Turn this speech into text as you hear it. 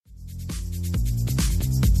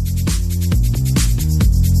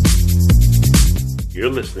You're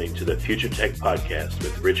listening to the Future Tech Podcast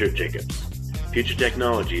with Richard Jacobs. Future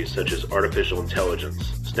technologies such as artificial intelligence,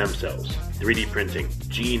 stem cells, 3D printing,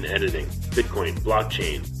 gene editing, Bitcoin,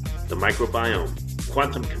 blockchain, the microbiome,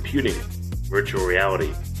 quantum computing, virtual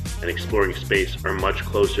reality, and exploring space are much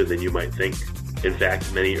closer than you might think. In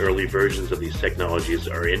fact, many early versions of these technologies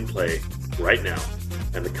are in play right now,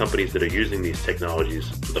 and the companies that are using these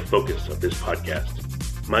technologies are the focus of this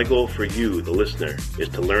podcast. My goal for you, the listener, is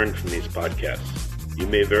to learn from these podcasts. You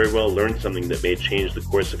may very well learn something that may change the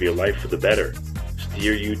course of your life for the better,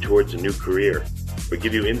 steer you towards a new career, or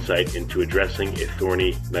give you insight into addressing a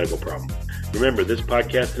thorny medical problem. Remember, this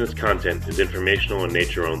podcast and its content is informational in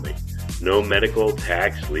nature only. No medical,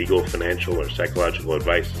 tax, legal, financial, or psychological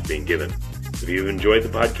advice is being given. If you've enjoyed the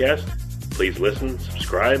podcast, please listen,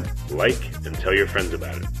 subscribe, like, and tell your friends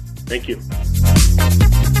about it. Thank you.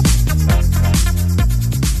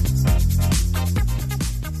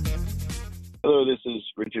 Hello, this is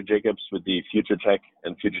Richard Jacobs with the Future Tech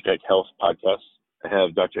and Future Tech Health podcast. I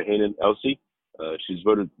have Dr. Hanan Elsaie. She's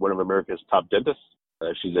voted one of America's top dentists.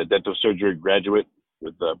 She's a dental surgery graduate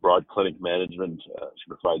with broad clinic management. She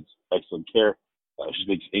provides excellent care. She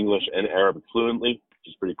speaks English and Arabic fluently, which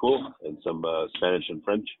is pretty cool, and some Spanish and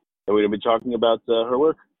French. And we're going to be talking about her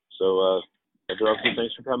work. So, Dr. Elsaie,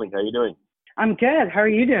 thanks for coming. How are you doing? I'm good. How are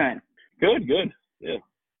you doing? Good. Yeah.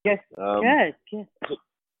 Yes. Good.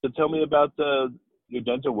 So tell me about your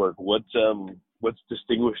dental work. What's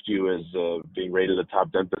distinguished you as being rated a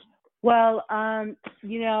top dentist? Well,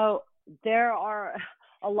 there are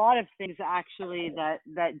a lot of things actually that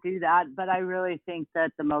do that, but I really think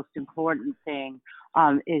that the most important thing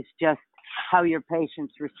is just how your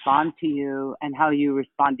patients respond to you and how you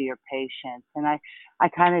respond to your patients. And I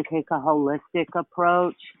kind of take a holistic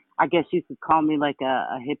approach. I guess you could call me like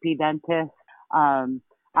a hippie dentist.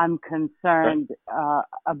 I'm concerned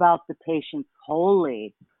about the patients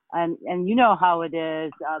wholly. And you know how it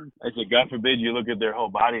is. I said, God forbid you look at their whole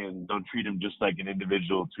body and don't treat them just like an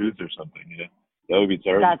individual tooth or something. You know, that would be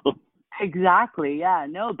terrible. Exactly. Yeah.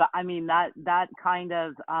 No, but I mean, that kind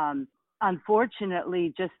of,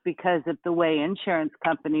 unfortunately, just because of the way insurance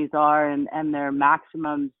companies are and their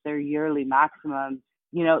maximums, their yearly maximums,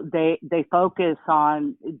 you know, they focus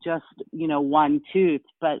on just, one tooth,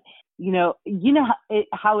 but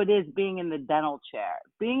how it is being in the dental chair.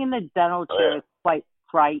 Being in the dental chair is quite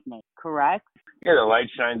frightening, correct? Yeah, the light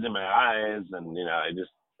shines in my eyes, and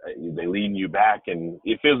they lean you back, and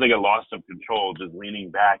it feels like a loss of control, just leaning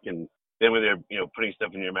back, and then when they're putting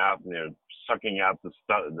stuff in your mouth and they're sucking out the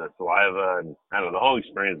saliva, and I don't know, the whole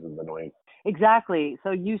experience is annoying. Exactly. So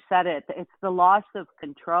you said it. It's the loss of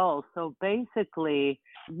control. So basically,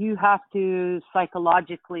 you have to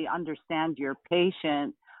psychologically understand your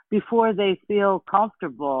patient before they feel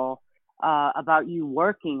comfortable about you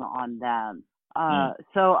working on them.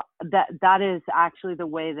 So that is actually the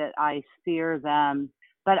way that I steer them.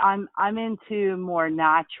 But I'm into more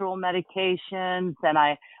natural medications, and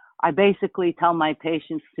I basically tell my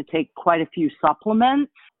patients to take quite a few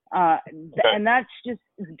supplements. And that's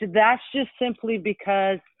just simply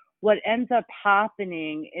because what ends up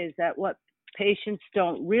happening is that what patients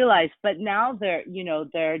don't realize, but now their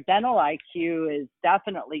dental IQ is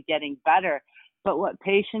definitely getting better. But what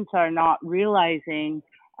patients are not realizing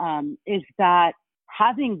is that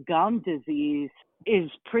having gum disease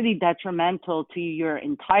is pretty detrimental to your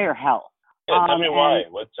entire health. Yeah, tell me why.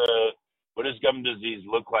 What does gum disease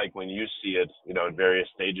look like when you see it, in various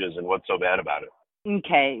stages, and what's so bad about it?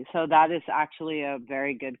 Okay, so that is actually a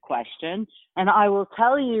very good question. And I will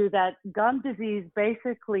tell you that gum disease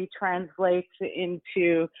basically translates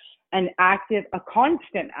into a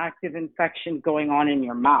constant active infection going on in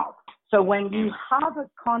your mouth. So when you have a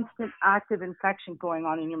constant active infection going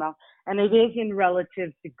on in your mouth, and it is in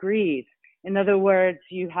relative degrees, in other words,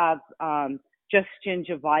 you have just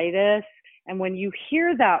gingivitis, and when you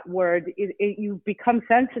hear that word, you become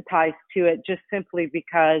sensitized to it just simply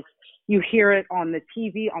because you hear it on the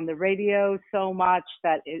TV, on the radio so much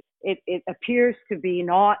that it appears to be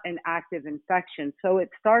not an active infection. So it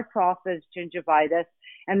starts off as gingivitis,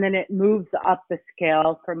 and then it moves up the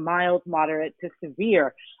scale from mild, moderate to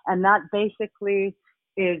severe. And that basically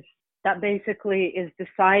is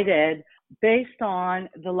decided based on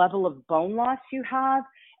the level of bone loss you have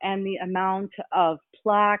and the amount of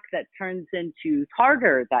plaque that turns into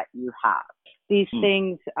tartar that you have. These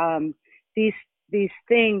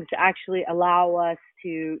things actually allow us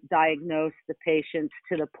to diagnose the patients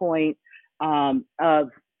to the point of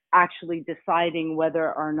actually deciding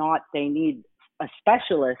whether or not they need a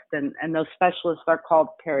specialist, and those specialists are called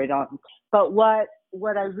periodontics. But what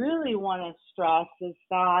I really want to stress is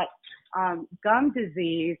that gum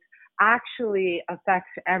disease actually affects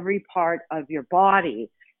every part of your body,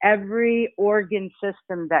 every organ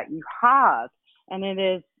system that you have. And it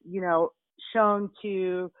is, shown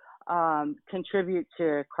to contribute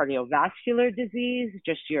to cardiovascular disease,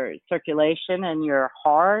 just your circulation and your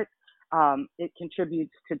heart. It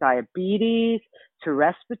contributes to diabetes, to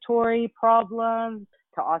respiratory problems,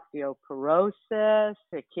 to osteoporosis,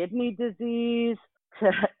 to kidney disease,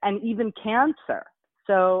 and even cancer.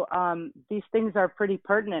 So these things are pretty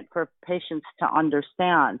pertinent for patients to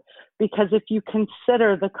understand, because if you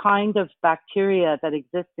consider the kind of bacteria that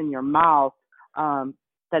exists in your mouth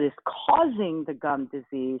that is causing the gum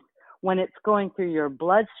disease, when it's going through your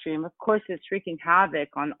bloodstream, of course, it's wreaking havoc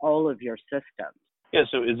on all of your systems. Yeah,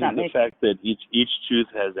 so is it the fact that each tooth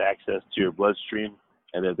has access to your bloodstream,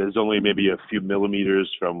 and that there's only maybe a few millimeters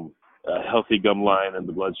from a healthy gum line in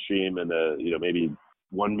the bloodstream and maybe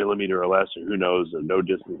 1 millimeter or less, or who knows, or no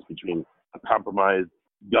distance between a compromised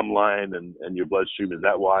gum line and your bloodstream? Is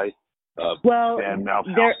that why bad mouth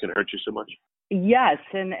house can hurt you so much? Yes,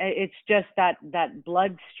 and it's just that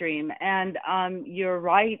bloodstream. And you're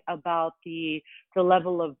right about the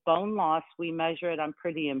level of bone loss. We measure it, I'm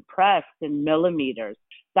pretty impressed, in millimeters.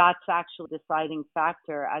 That's actually the deciding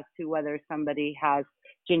factor as to whether somebody has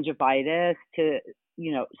gingivitis, to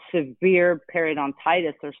severe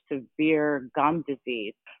periodontitis, or severe gum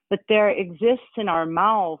disease. But there exists in our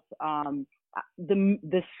mouth,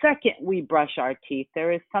 the second we brush our teeth,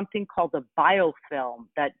 there is something called a biofilm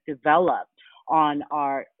that develops on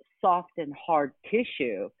our soft and hard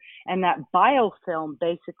tissue. And that biofilm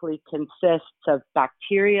basically consists of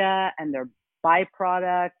bacteria and their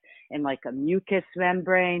byproducts and like a mucous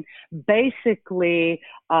membrane, basically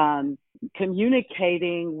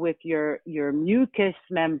communicating with your mucous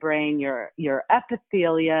membrane, your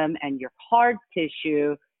epithelium and your hard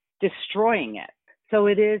tissue, destroying it. So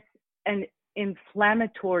it is an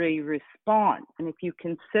inflammatory response. And if you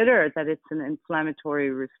consider that it's an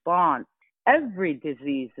inflammatory response, every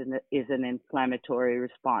disease is an inflammatory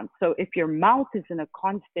response. So if your mouth is in a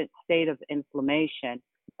constant state of inflammation,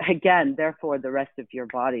 again, therefore, the rest of your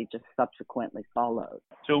body just subsequently follows.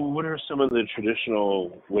 So what are some of the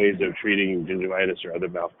traditional ways of treating gingivitis or other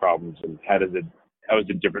mouth problems, and how is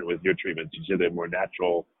it different with your treatments? You said they're more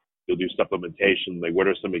natural. You'll do supplementation. Like, what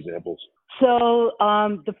are some examples? So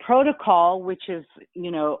the protocol, which is,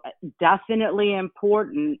 definitely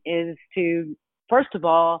important, is to, first of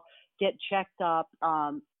all, get checked up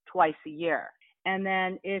twice a year. And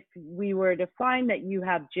then if we were to find that you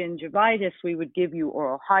have gingivitis, we would give you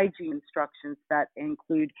oral hygiene instructions that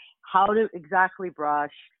include how to exactly brush,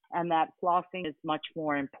 and that flossing is much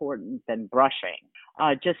more important than brushing,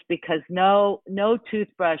 just because no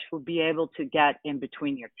toothbrush will be able to get in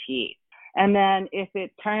between your teeth. And then if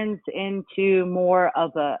it turns into more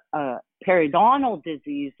of a periodontal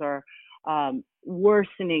disease or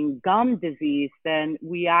worsening gum disease, then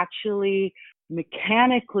we actually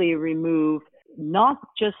mechanically remove not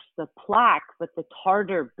just the plaque, but the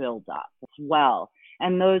tartar buildup as well.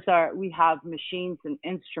 And we have machines and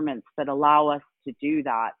instruments that allow us to do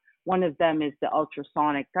that. One of them is the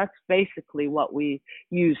ultrasonic. That's basically what we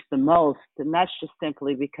use the most. And that's just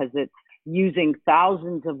simply because it's using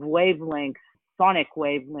thousands of wavelengths, sonic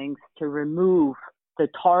wavelengths, to remove the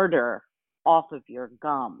tartar off of your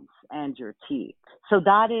gums and your teeth. So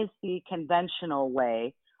that is the conventional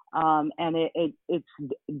way. And it's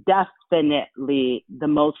definitely the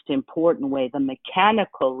most important way, the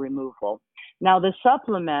mechanical removal. Now, the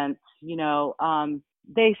supplements,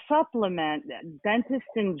 they supplement. Dentists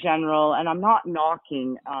in general, and I'm not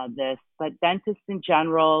knocking this, but dentists in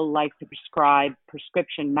general like to prescribe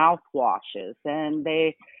prescription mouthwashes, and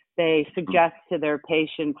they suggest to their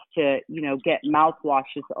patients to, get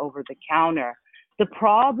mouthwashes over the counter. The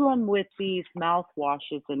problem with these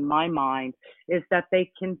mouthwashes, in my mind, is that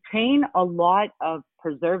they contain a lot of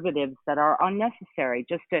preservatives that are unnecessary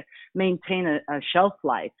just to maintain a shelf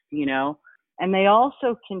life, And they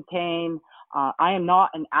also contain, I am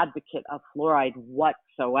not an advocate of fluoride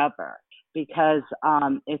whatsoever, because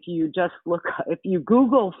if you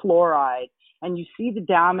Google fluoride and you see the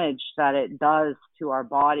damage that it does to our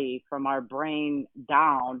body from our brain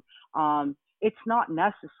down, it's not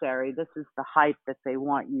necessary. This is the hype that they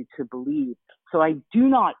want you to believe. So I do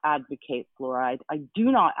not advocate fluoride. I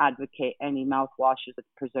do not advocate any mouthwashes with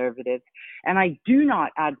preservatives. And I do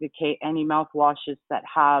not advocate any mouthwashes that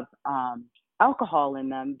have alcohol in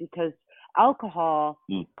them, because alcohol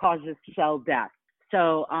causes cell death.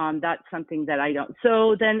 So that's something that I don't.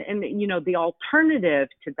 So then, the alternative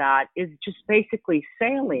to that is just basically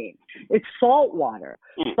saline. It's salt water.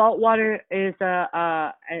 Salt water is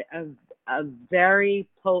a very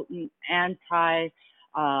potent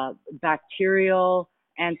bacterial,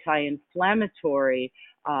 anti-inflammatory,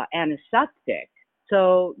 antiseptic.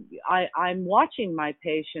 So I'm watching my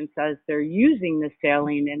patients as they're using the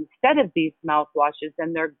saline instead of these mouthwashes,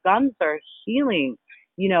 and their gums are healing.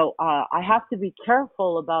 I have to be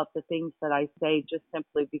careful about the things that I say, just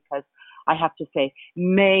simply because I have to say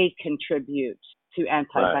may contribute to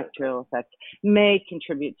antibacterial effects, may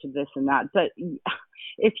contribute to this and that. But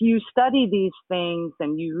if you study these things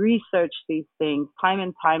and you research these things time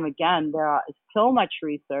and time again, there is so much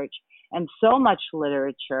research and so much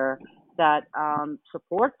literature that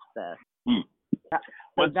supports this.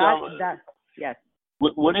 Yes.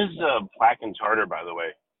 What is plaque and tartar, by the way?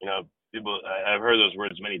 People, I've heard those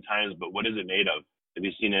words many times, but what is it made of? Have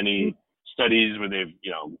you seen any studies where they've,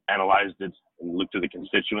 analyzed it and looked at the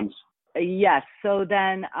constituents? Yes. So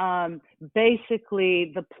then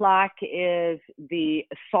basically the plaque is the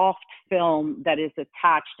soft film that is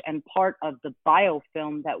attached and part of the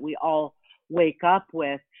biofilm that we all wake up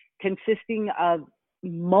with, consisting of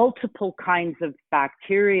multiple kinds of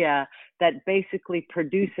bacteria that basically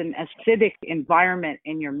produce an acidic environment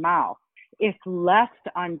in your mouth. If left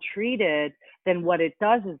untreated, then what it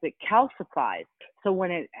does is it calcifies. So when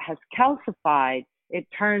it has calcified, it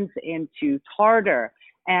turns into tartar.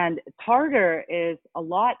 And tartar is a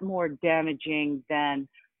lot more damaging than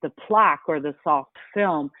the plaque or the soft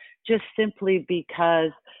film, just simply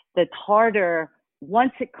because the tartar,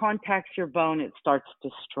 once it contacts your bone, it starts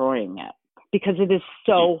destroying it because it is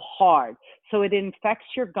so hard. So it infects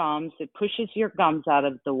your gums, it pushes your gums out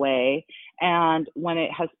of the way, and when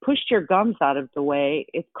it has pushed your gums out of the way,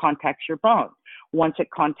 it contacts your bone. Once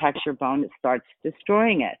it contacts your bone, it starts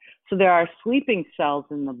destroying it. So there are sleeping cells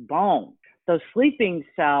in the bone. Those sleeping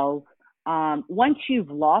cells, once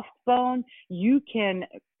you've lost bone, you can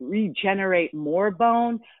regenerate more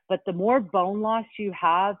bone, but the more bone loss you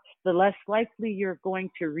have, the less likely you're going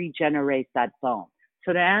to regenerate that bone.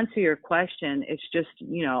 So to answer your question, it's just,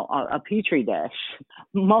 a petri dish,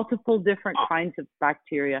 multiple different kinds of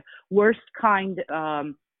bacteria. Worst kind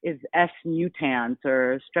is S. mutans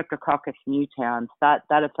or Streptococcus mutans. That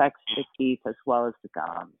affects the teeth as well as the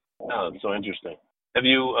gums. Oh, that's so interesting. Have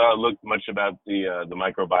you looked much about the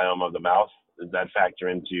microbiome of the mouth? Does that factor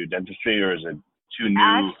into dentistry, or is it too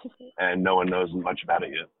new and no one knows much about it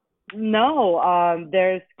yet? No,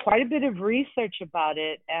 there's quite a bit of research about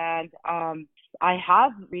it, and I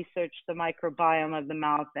have researched the microbiome of the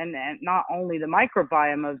mouth, and not only the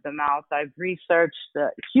microbiome of the mouth, I've researched the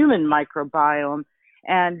human microbiome,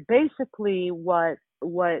 and basically what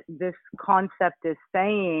this concept is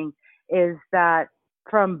saying is that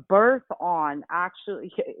from birth on,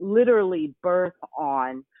 actually literally birth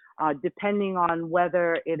on, depending on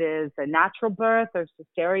whether it is a natural birth or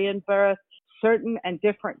cesarean birth, certain and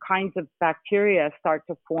different kinds of bacteria start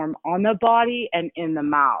to form on the body and in the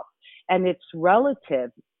mouth. And it's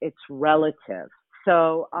relative.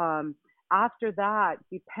 So after that,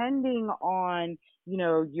 depending on,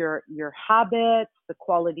 your habits, the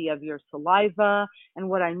quality of your saliva, and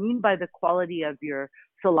what I mean by the quality of your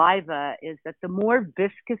saliva is that the more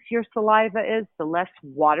viscous your saliva is, the less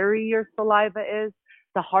watery your saliva is,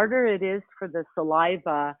 the harder it is for the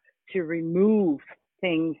saliva to remove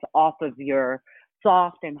things off of your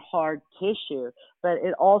soft and hard tissue. But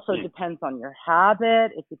it also depends on your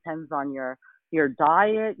habit. It depends on your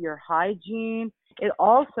diet, your hygiene. It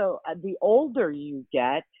also, the older you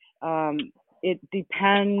get, it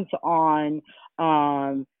depends on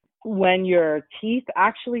when your teeth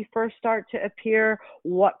actually first start to appear,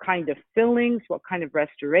 what kind of fillings, what kind of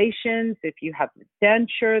restorations, if you have the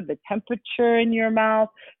denture, the temperature in your mouth,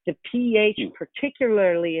 the pH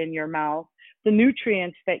particularly in your mouth, the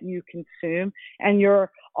nutrients that you consume, and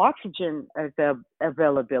your oxygen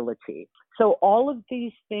availability. So all of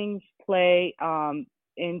these things play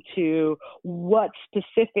into what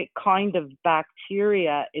specific kind of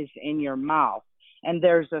bacteria is in your mouth. And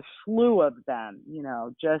there's a slew of them,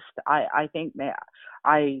 I think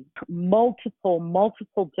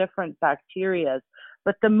multiple different bacteria.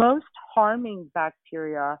 But the most harming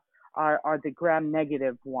bacteria are the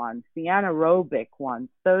gram-negative ones, the anaerobic ones.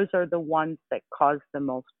 Those are the ones that cause the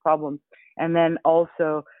most problems. And then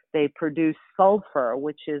also they produce sulfur,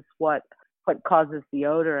 which is what causes the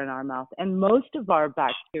odor in our mouth. And most of our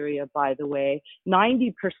bacteria, by the way,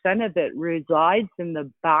 90% of it resides in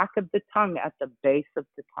the back of the tongue, at the base of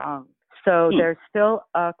the tongue. So there's still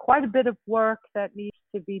quite a bit of work that needs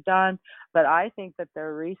to be done, but I think that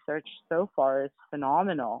their research so far is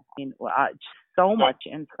phenomenal. So much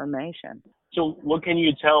information. So what can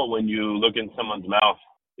you tell when you look in someone's mouth?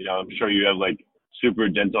 I'm sure you have super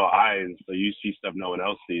dental eyes, so you see stuff no one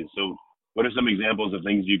else sees. So What are some examples of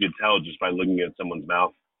things you could tell just by looking at someone's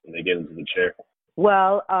mouth when they get into the chair?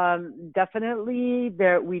 Well, definitely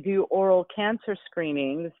we do oral cancer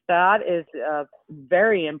screenings. That is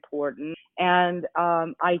very important. And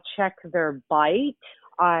I check their bite.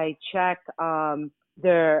 I check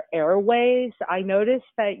their airways. I noticed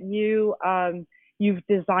that you've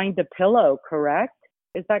designed a pillow, correct?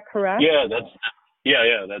 Is that correct? Yeah,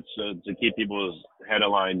 that's to keep people's head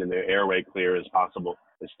aligned and their airway clear as possible.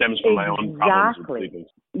 It stems from my own problems with sleeping.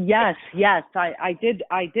 Yes. I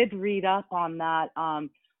did read up on that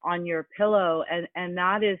on your pillow, and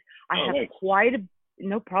that is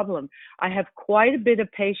no problem. I have quite a bit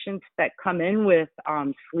of patients that come in with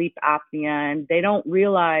sleep apnea, and they don't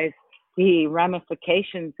realize the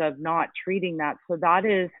ramifications of not treating that. So that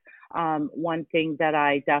is one thing that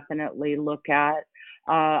I definitely look at.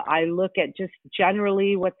 I look at just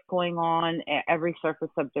generally what's going on at every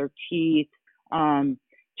surface of their teeth,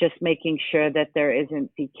 just making sure that there isn't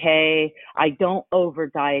decay. I don't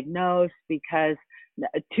overdiagnose because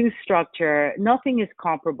tooth structure, nothing is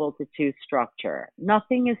comparable to tooth structure.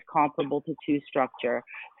 Nothing is comparable to tooth structure.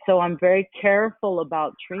 So I'm very careful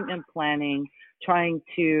about treatment planning, trying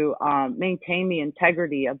to maintain the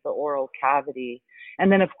integrity of the oral cavity.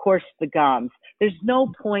 And then, of course, the gums. There's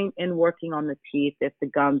no point in working on the teeth if the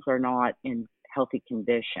gums are not in healthy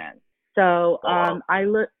condition. So I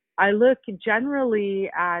look generally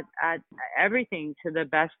at everything to the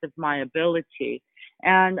best of my ability.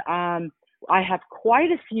 And I have quite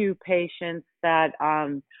a few patients that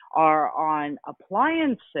are on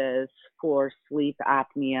appliances for sleep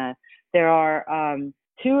apnea. There are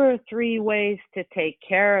 2 or 3 ways to take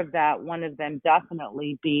care of that, one of them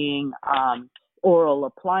definitely being oral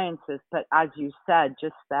appliances. But as you said,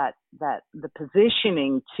 just that the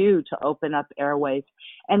positioning too to open up airways.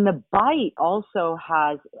 And the bite also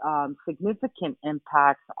has significant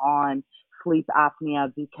impacts on sleep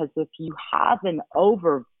apnea, because if you have an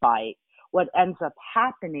overbite, what ends up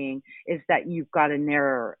happening is that you've got a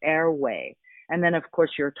narrower airway. And then, of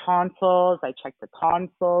course, your tonsils, I check the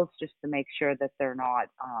tonsils just to make sure that they're not,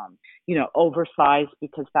 oversized,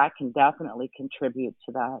 because that can definitely contribute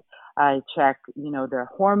to that. I check, their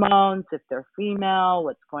hormones, if they're female,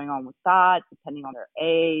 what's going on with that, depending on their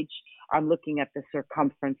age. I'm looking at the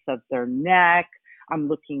circumference of their neck. I'm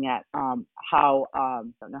looking at how, I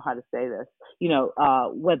don't know how to say this,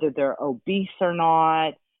 whether they're obese or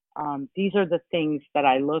not. These are the things that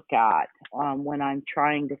I look at when I'm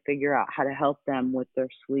trying to figure out how to help them with their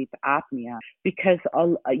sleep apnea. Because,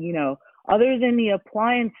 other than the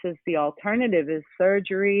appliances, the alternative is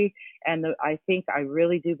surgery. And I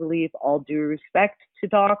really do believe, all due respect to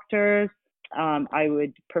doctors, I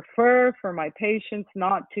would prefer for my patients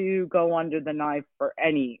not to go under the knife for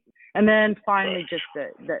any. And then finally, just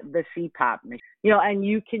the CPAP machine. And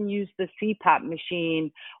you can use the CPAP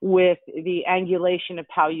machine with the angulation of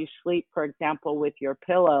how you sleep, for example, with your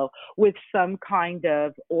pillow, with some kind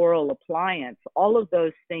of oral appliance. All of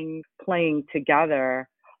those things playing together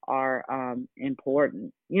are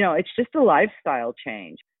important. It's just a lifestyle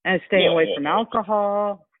change. And staying away from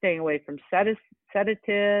alcohol, staying away from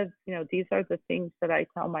sedatives. These are the things that I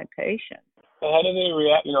tell my patients. How do they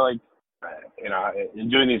react? In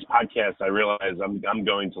doing these podcasts, I realize I'm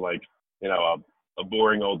going to a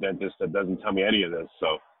boring old dentist that doesn't tell me any of this,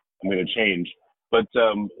 so I'm going to change. But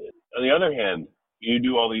on the other hand, you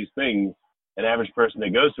do all these things. An average person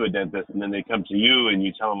that goes to a dentist and then they come to you and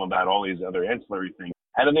you tell them about all these other ancillary things.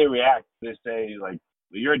 How do they react? They say,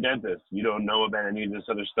 you're a dentist, you don't know about any of this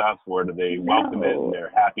other stuff, or do they welcome it and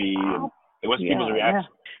they're happy? And what's people's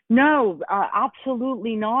reaction? No,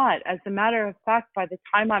 absolutely not. As a matter of fact, by the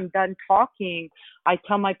time I'm done talking, I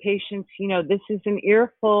tell my patients, this is an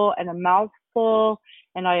earful and a mouthful.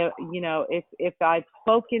 And if I've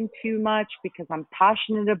spoken too much because I'm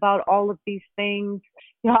passionate about all of these things,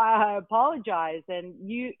 I apologize. And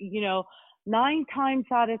 9 times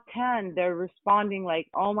out of 10, they're responding like,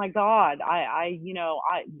 "Oh my God,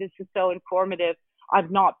 this is so informative. I've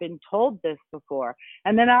not been told this before."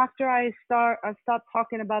 And then after I stop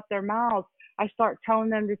talking about their mouths, I start telling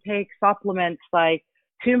them to take supplements like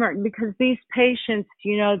turmeric, because these patients,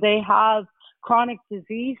 they have chronic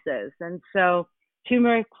diseases. And so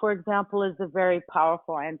turmeric, for example, is a very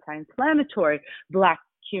powerful anti-inflammatory. Black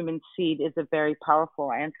cumin seed is a very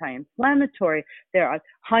powerful anti-inflammatory. There are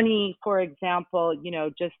honey, for example,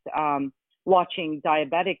 just watching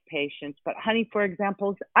diabetic patients, but honey, for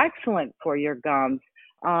example, is excellent for your gums.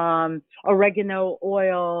 Oregano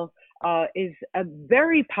oil is a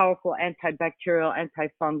very powerful antibacterial,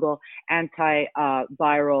 antifungal,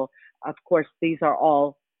 antiviral. Of course, these are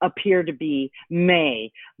all appear to be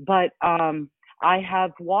but I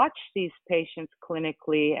have watched these patients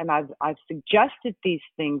clinically, and I've suggested these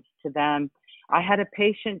things to them. I had a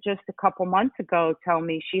patient just a couple months ago tell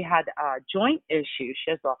me she had a joint issue. She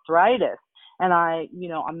has arthritis. And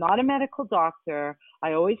I'm not a medical doctor.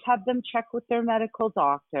 I always have them check with their medical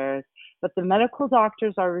doctors, but the medical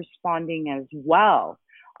doctors are responding as well.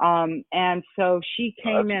 And so she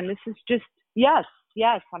came in. This is just, yes,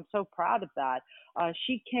 I'm so proud of that.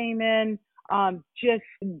 She came in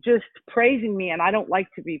just praising me, and I don't like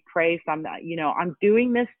to be praised. I'm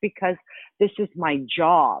doing this because this is my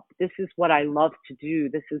job. This is what I love to do.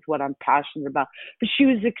 This is what I'm passionate about. But she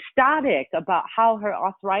was ecstatic about how her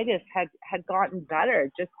arthritis had gotten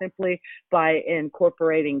better just simply by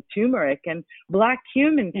incorporating turmeric and black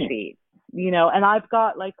cumin seed, and I've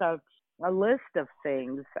got like a list of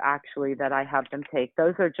things actually that I have them take.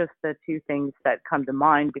 Those are just the two things that come to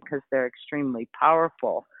mind because they're extremely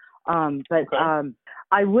powerful.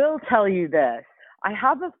 I will tell you this. I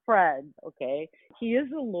have a friend, okay? He is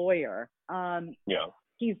a lawyer.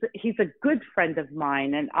 He's a good friend of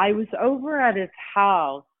mine, and I was over at his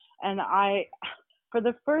house, and for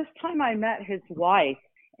the first time I met his wife,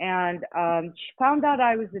 and she found out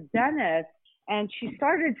I was a dentist, and she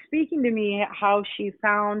started speaking to me how she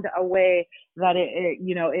found a way that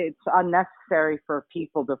it's unnecessary for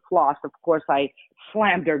people to floss. Of course, I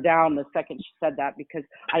slammed her down the second she said that because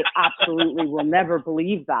I absolutely will never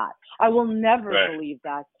believe that. I will never believe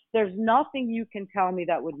that. There's nothing you can tell me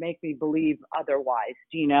that would make me believe otherwise,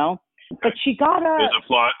 But she got There's a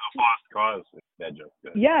floss cause. That joke.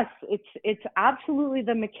 Yes, it's absolutely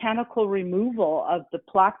the mechanical removal of the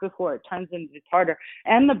plaque before it turns into tartar,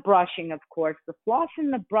 and the brushing, of course, the floss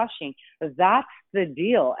and the brushing. That's the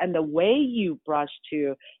deal. And the way you brush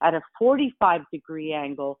too, at a 45-degree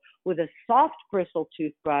angle with a soft bristle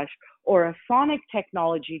toothbrush or a sonic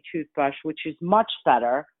technology toothbrush, which is much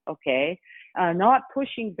better. Okay, not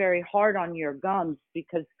pushing very hard on your gums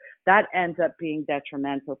because that ends up being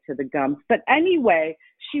detrimental to the gums. But anyway,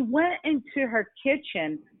 she went into her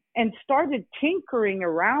kitchen and started tinkering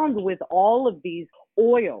around with all of these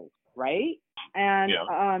oils, right? And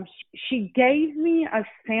she gave me a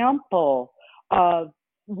sample of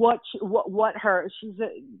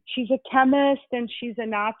she's a chemist and she's a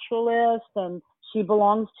naturalist, and she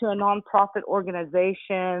belongs to a nonprofit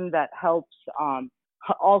organization that helps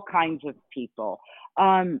all kinds of people.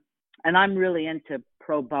 And I'm really into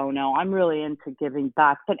pro bono. I'm really into giving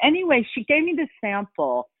back. But anyway, she gave me the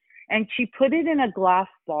sample and she put it in a glass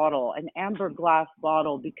bottle, an amber glass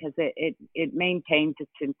bottle, because it maintains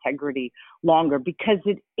its integrity longer because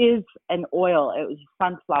it is an oil. It was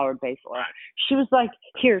sunflower-based oil. She was like,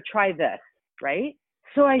 here, try this, right?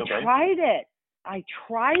 So I tried it. I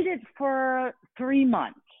tried it for 3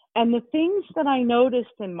 months. And the things that I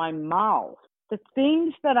noticed in my mouth,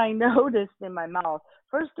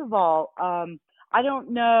 first of all, I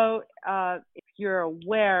don't know if you're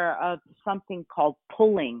aware of something called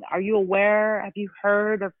pulling. Are you aware? Have you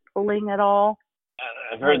heard of pulling at all?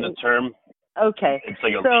 I've heard the term. Okay. It's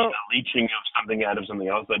like a leaching of something out of something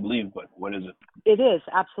else, I believe, but what is it? It is,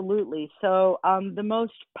 absolutely. So the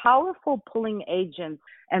most powerful pulling agents,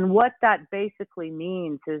 and what that basically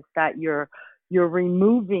means is that you're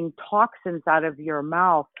removing toxins out of your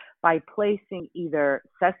mouth by placing either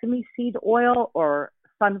sesame seed oil or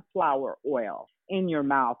sunflower oil in your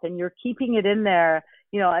mouth, and you're keeping it in there,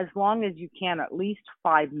 as long as you can, at least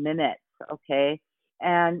 5 minutes, okay?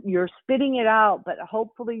 And you're spitting it out, but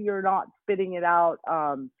hopefully you're not spitting it out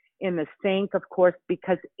in the sink, of course,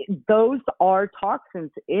 because those are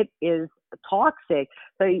toxins. It is toxic.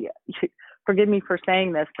 So forgive me for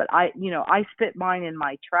saying this, but I spit mine in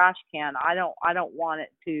my trash can. I don't want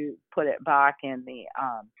it to put it back in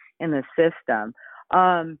the system.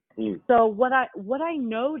 So what I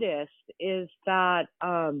noticed is that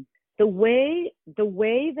the way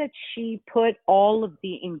that she put all of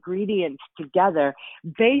the ingredients together,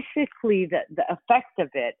 basically the effect of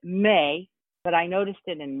it but I noticed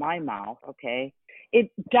it in my mouth, okay?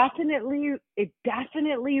 It definitely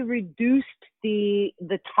reduced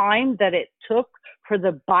the time that it took for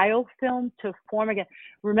the biofilm to form again.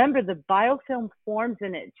 Remember, the biofilm forms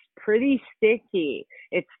and it's pretty sticky.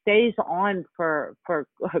 It stays on for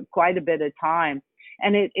quite a bit of time.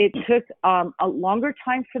 And it took a longer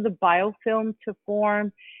time for the biofilm to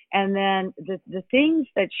form. And then the things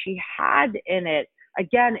that she had in it,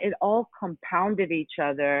 again, it all compounded each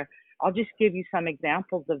other. I'll just give you some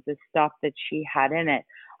examples of the stuff that she had in it.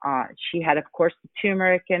 She had, of course, the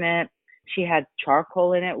turmeric in it. She had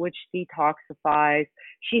charcoal in it, which detoxifies.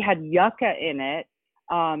 She had yucca in it.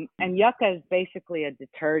 And yucca is basically a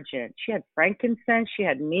detergent. She had frankincense, she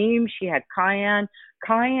had neem, she had cayenne.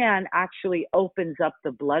 Cayenne actually opens up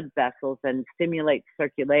the blood vessels and stimulates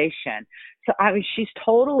circulation. So I mean, she's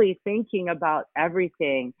totally thinking about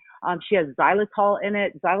everything. She has xylitol in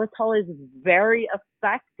it. Xylitol is very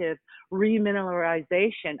effective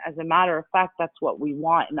remineralization. As a matter of fact, that's what we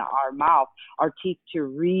want in our mouth, our teeth to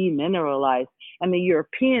remineralize. And the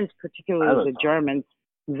Europeans, particularly the Germans,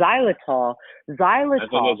 xylitol. I thought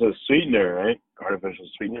it was a sweetener, right? Artificial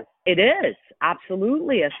sweetener. It is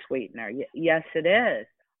absolutely a sweetener. Yes, it is.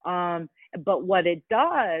 But what it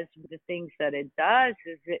does, the things that it does,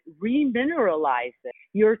 is it remineralizes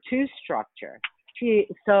your tooth structure.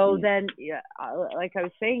 Then, like I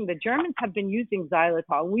was saying, the Germans have been using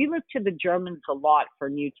xylitol. We look to the Germans a lot for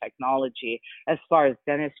new technology as far as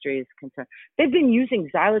dentistry is concerned. They've been using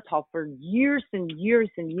xylitol for years and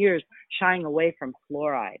years and years, shying away from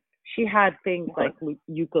fluoride. She had things like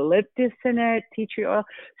eucalyptus in it, tea tree oil.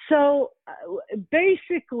 So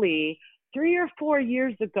basically, 3 or 4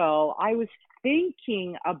 years ago, I was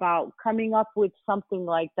thinking about coming up with something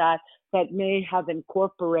like that may have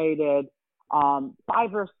incorporated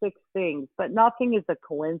 5 or 6 things, but nothing is a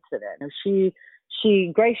coincidence.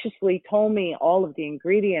 She graciously told me all of the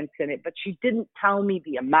ingredients in it, but she didn't tell me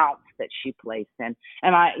the amounts that she placed in.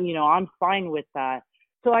 And I'm fine with that.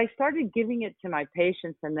 So I started giving it to my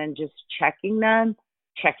patients and then just checking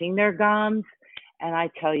their gums. And I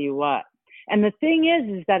tell you what, and the thing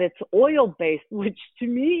is that it's oil-based, which to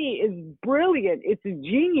me is brilliant. It's a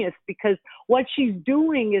genius, because what she's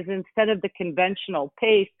doing is, instead of the conventional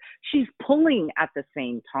paste, she's pulling at the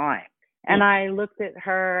same time. And I looked at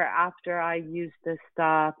her after I used this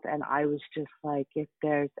stuff, and I was just like, if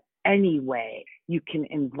there's any way you can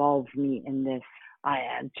involve me in this, I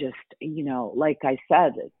am just, like I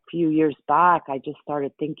said, a few years back, I just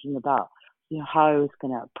started thinking about how I was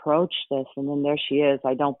going to approach this. And then there she is.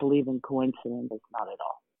 I don't believe in coincidences. Not at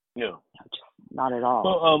all. Yeah. Just not at all.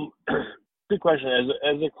 Well, good question.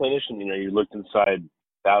 As a clinician, you looked inside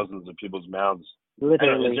thousands of people's mouths.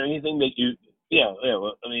 Literally. Is there anything that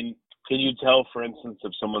well, can you tell, for instance,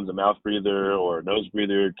 if someone's a mouth breather or a nose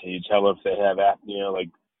breather? Can you tell if they have apnea? Like,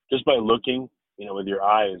 just by looking, with your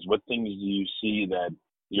eyes, what things do you see that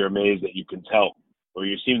you're amazed that you can tell, or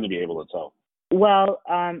you seem to be able to tell? Well,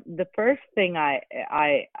 the first thing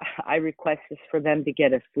I request is for them to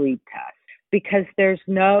get a sleep test, because there's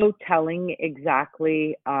no telling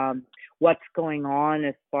exactly what's going on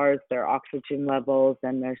as far as their oxygen levels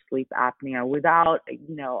and their sleep apnea without,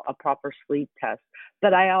 a proper sleep test.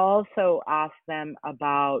 But I also ask them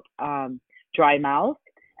about dry mouth,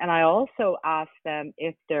 and I also ask them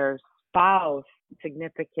if their spouse,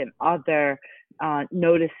 significant other,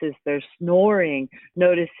 notices they're snoring,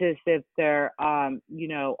 notices if they're,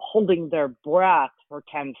 holding their breath for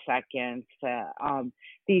 10 seconds.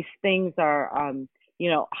 These things are,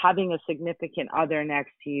 having a significant other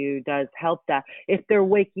next to you does help that. If they're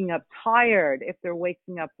waking up tired, if they're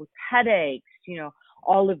waking up with headaches,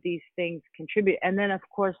 all of these things contribute. And then, of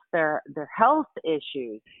course, their health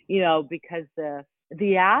issues, because the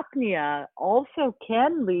apnea also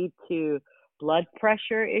can lead to blood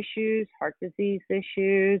pressure issues, heart disease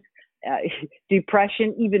issues,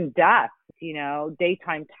 depression, even death,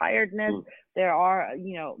 daytime tiredness. There are,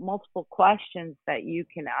 multiple questions that you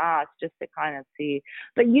can ask just to kind of see.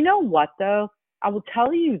 But you know what, though? I will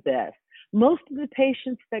tell you this. Most of the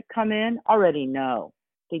patients that come in already know.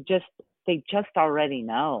 They just already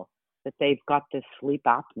know that they've got this sleep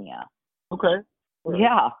apnea. Okay.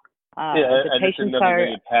 Yeah. The patients are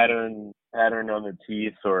a pattern on the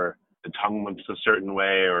teeth, or the tongue looks a certain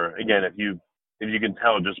way, or again, if you can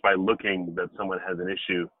tell just by looking that someone has an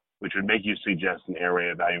issue, which would make you suggest an airway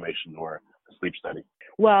evaluation or a sleep study.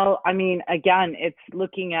 Well, again, it's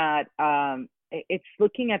looking at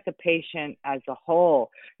the patient as a whole.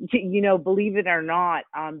 Believe it or not,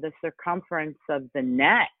 the circumference of the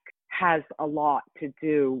neck has a lot to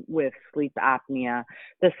do with sleep apnea.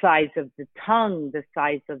 The size of the tongue, the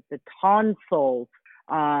size of the tonsils,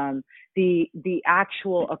 the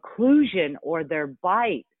actual occlusion or their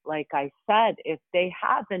bite. Like I said, if they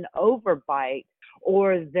have an overbite,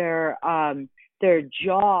 or their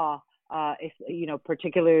jaw,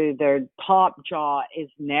 particularly their top jaw is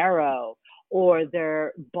narrow, or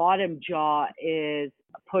their bottom jaw is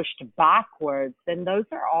pushed backwards, then those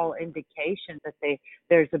are all indications that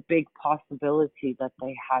there's a big possibility that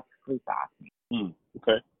they have sleep apnea.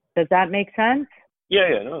 Okay. Does that make sense?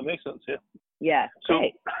 Yeah, no, it makes sense. Yeah. Yeah. So,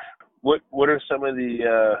 great. What are some of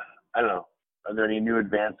the are there any new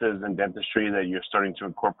advances in dentistry that you're starting to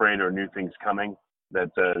incorporate, or new things coming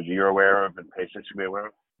that you're aware of and patients should be aware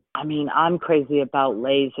of? I mean, I'm crazy about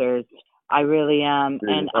lasers. I really am.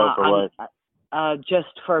 And For what? just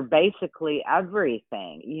for basically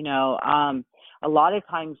everything, a lot of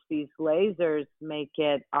times these lasers make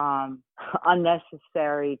it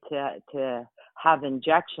unnecessary to have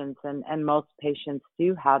injections, and most patients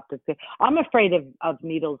do have to. I'm afraid of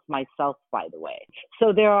needles myself, by the way.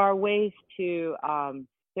 So there are ways to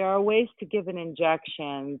give an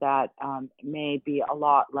injection that may be a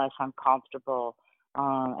lot less uncomfortable,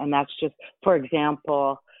 and that's just, for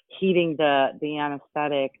example, heating the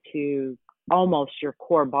anesthetic to almost your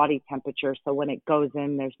core body temperature. So when it goes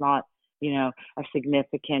in, there's not, a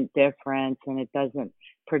significant difference, and it doesn't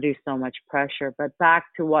produce so much pressure. But back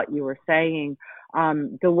to what you were saying,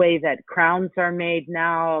 the way that crowns are made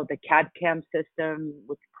now, the CAD/CAM system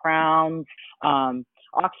with crowns,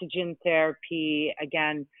 oxygen therapy,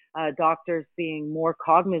 again, doctors being more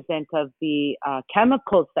cognizant of the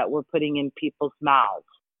chemicals that we're putting in people's mouths,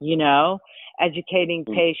 educating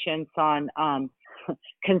patients on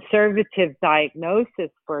conservative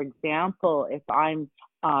diagnosis. For example, if I'm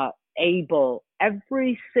able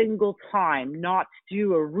every single time not to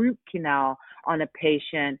do a root canal on a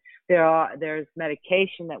patient, there's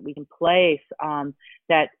medication that we can place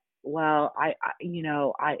that, well, I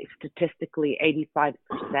statistically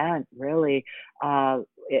 85% really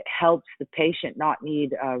it helps the patient not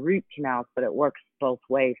need root canals, but it works both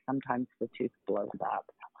ways. Sometimes the tooth blows up.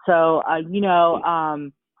 So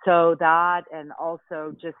so that, and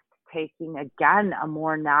also just taking, again, a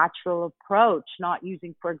more natural approach, not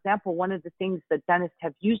using, for example, one of the things that dentists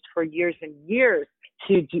have used for years and years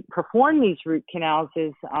to perform these root canals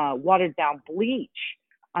is watered down bleach.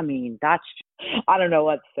 I mean, I don't know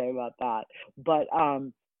what to say about that. But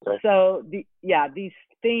so these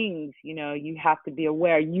things, you have to be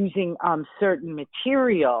aware using certain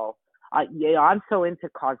material. I'm so into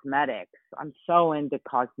cosmetics.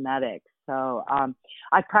 So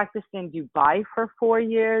I practiced in Dubai for 4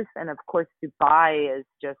 years, and of course Dubai is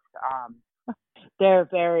just they're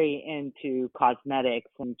very into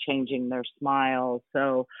cosmetics and changing their smiles.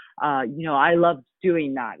 So I love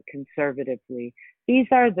doing that conservatively. These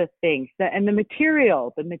are the things and the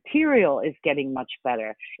material is getting much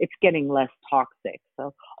better. It's getting less toxic.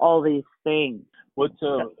 So all these things. What's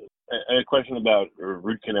a question about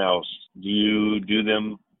root canals? Do you do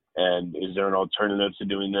them? And is there an alternative to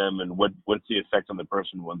doing them? And what's the effect on the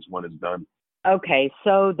person once one is done? Okay,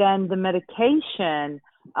 so then the medication,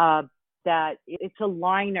 that it's a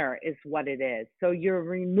liner is what it is. So you're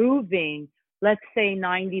removing, let's say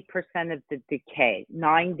 90% of the decay,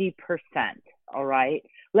 90%, all right?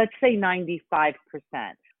 Let's say 95%,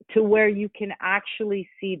 to where you can actually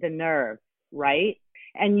see the nerve, right?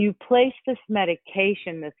 And you place this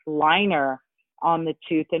medication, this liner, on the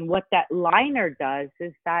tooth, and what that liner does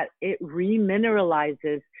is that it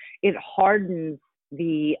remineralizes, it hardens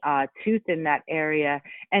the tooth in that area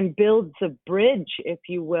and builds a bridge, if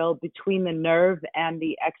you will, between the nerve and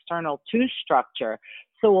the external tooth structure.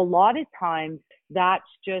 So a lot of times that's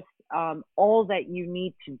just all that you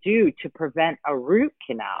need to do to prevent a root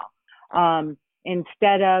canal.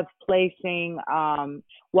 Instead of placing the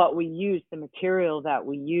material that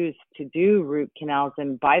we use to do root canals.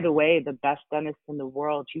 And by the way, the best dentist in the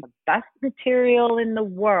world use the best material in the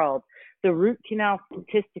world. The root canal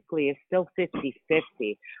statistically is still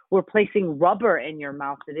 50-50. We're placing rubber in your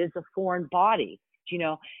mouth. It is a foreign body,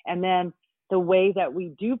 and then the way that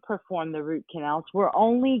we do perform the root canals, we're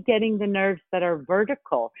only getting the nerves that are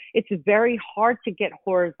vertical. It's very hard to get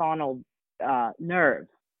horizontal nerves.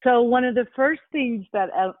 So one of the first things that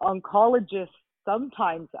oncologists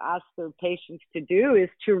sometimes ask their patients to do is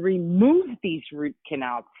to remove these root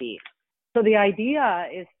canal teeth. So the idea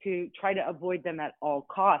is to try to avoid them at all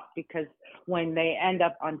costs, because when they end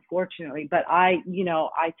up, unfortunately, but I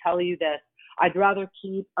tell you this, I'd rather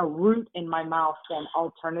keep a root in my mouth than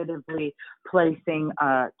alternatively placing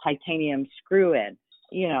a titanium screw in,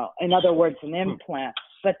 in other words, an implant.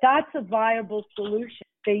 But that's a viable solution.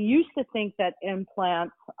 They used to think that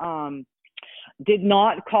implants did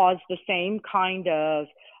not cause the same kind of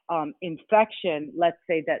infection, let's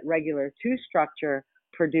say, that regular tooth structure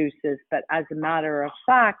produces. But as a matter of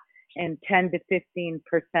fact, in 10 to 15%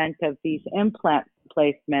 of these implant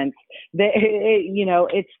placements,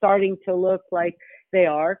 it's starting to look like they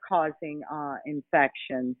are causing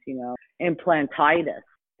infections, implantitis.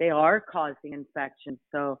 They are causing infections.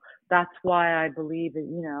 So that's why I believe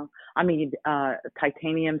that,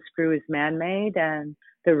 titanium screw is man-made and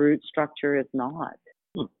the root structure is not.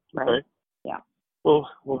 Okay. Right? Yeah. Well,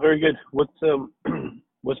 very good. What's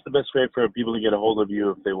What's the best way for people to get a hold of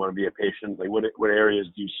you if they want to be a patient? Like what areas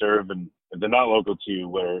do you serve? And if they're not local to you,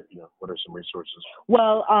 what are some resources?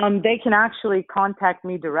 Well, they can actually contact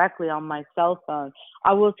me directly on my cell phone.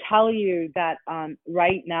 I will tell you that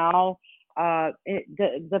right now,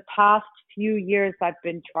 the past few years, I've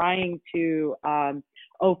been trying to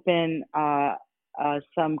open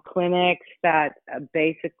some clinics that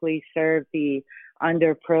basically serve the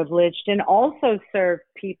underprivileged and also serve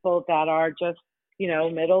people that are just,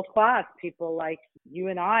 middle class, people like you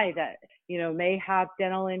and I that, may have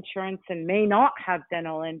dental insurance and may not have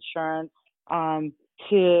dental insurance,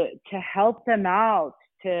 to help them out,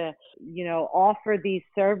 to, offer these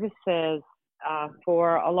services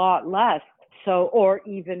for a lot less, or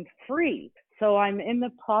even free. So I'm in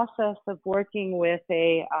the process of working with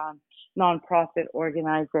a nonprofit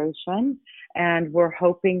organization, and we're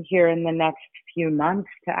hoping here in the next few months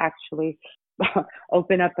to actually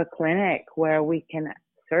open up a clinic where we can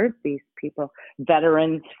serve these people.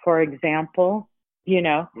 Veterans, for example,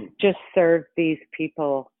 just serve these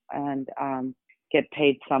people and get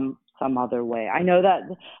paid some other way. I know that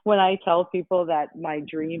when I tell people that my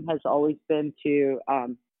dream has always been to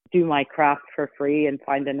do my craft for free and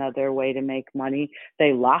find another way to make money,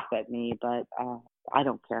 they laugh at me, but I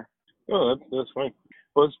don't care. Oh, that's fine.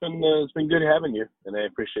 Well, it's been good having you, and I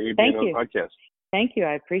appreciate you being on the podcast. Thank you.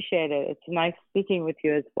 I appreciate it. It's nice speaking with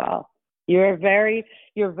you as well. You're very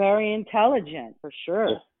intelligent, for sure.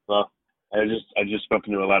 Yeah, well, I just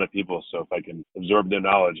spoken to a lot of people, so if I can absorb their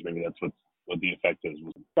knowledge, maybe that's what the effect is.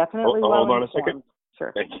 Definitely. Hold on a second.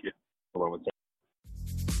 Sure. Thank you. Hold on one second.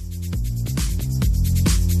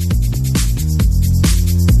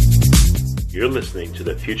 You're listening to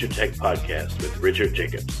the Future Tech Podcast with Richard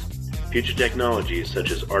Jacobs. Future technologies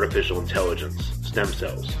such as artificial intelligence, stem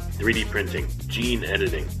cells, 3D printing, gene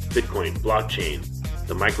editing, Bitcoin, blockchain,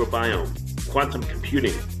 the microbiome, quantum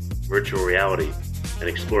computing, virtual reality, and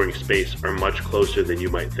exploring space are much closer than you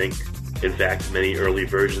might think. In fact, many early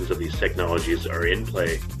versions of these technologies are in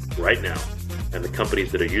play right now, and the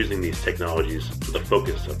companies that are using these technologies are the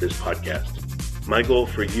focus of this podcast. My goal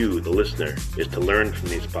for you, the listener, is to learn from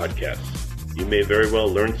these podcasts. You may very well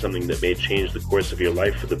learn something that may change the course of your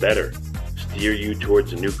life for the better, steer you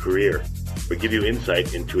towards a new career, or give you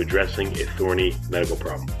insight into addressing a thorny medical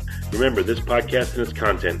problem. Remember, this podcast and its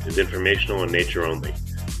content is informational in nature only.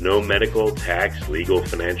 No medical, tax, legal,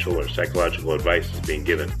 financial, or psychological advice is being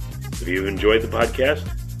given. If you've enjoyed the podcast,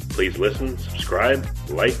 please listen, subscribe,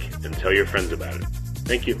 like, and tell your friends about it.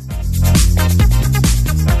 Thank you.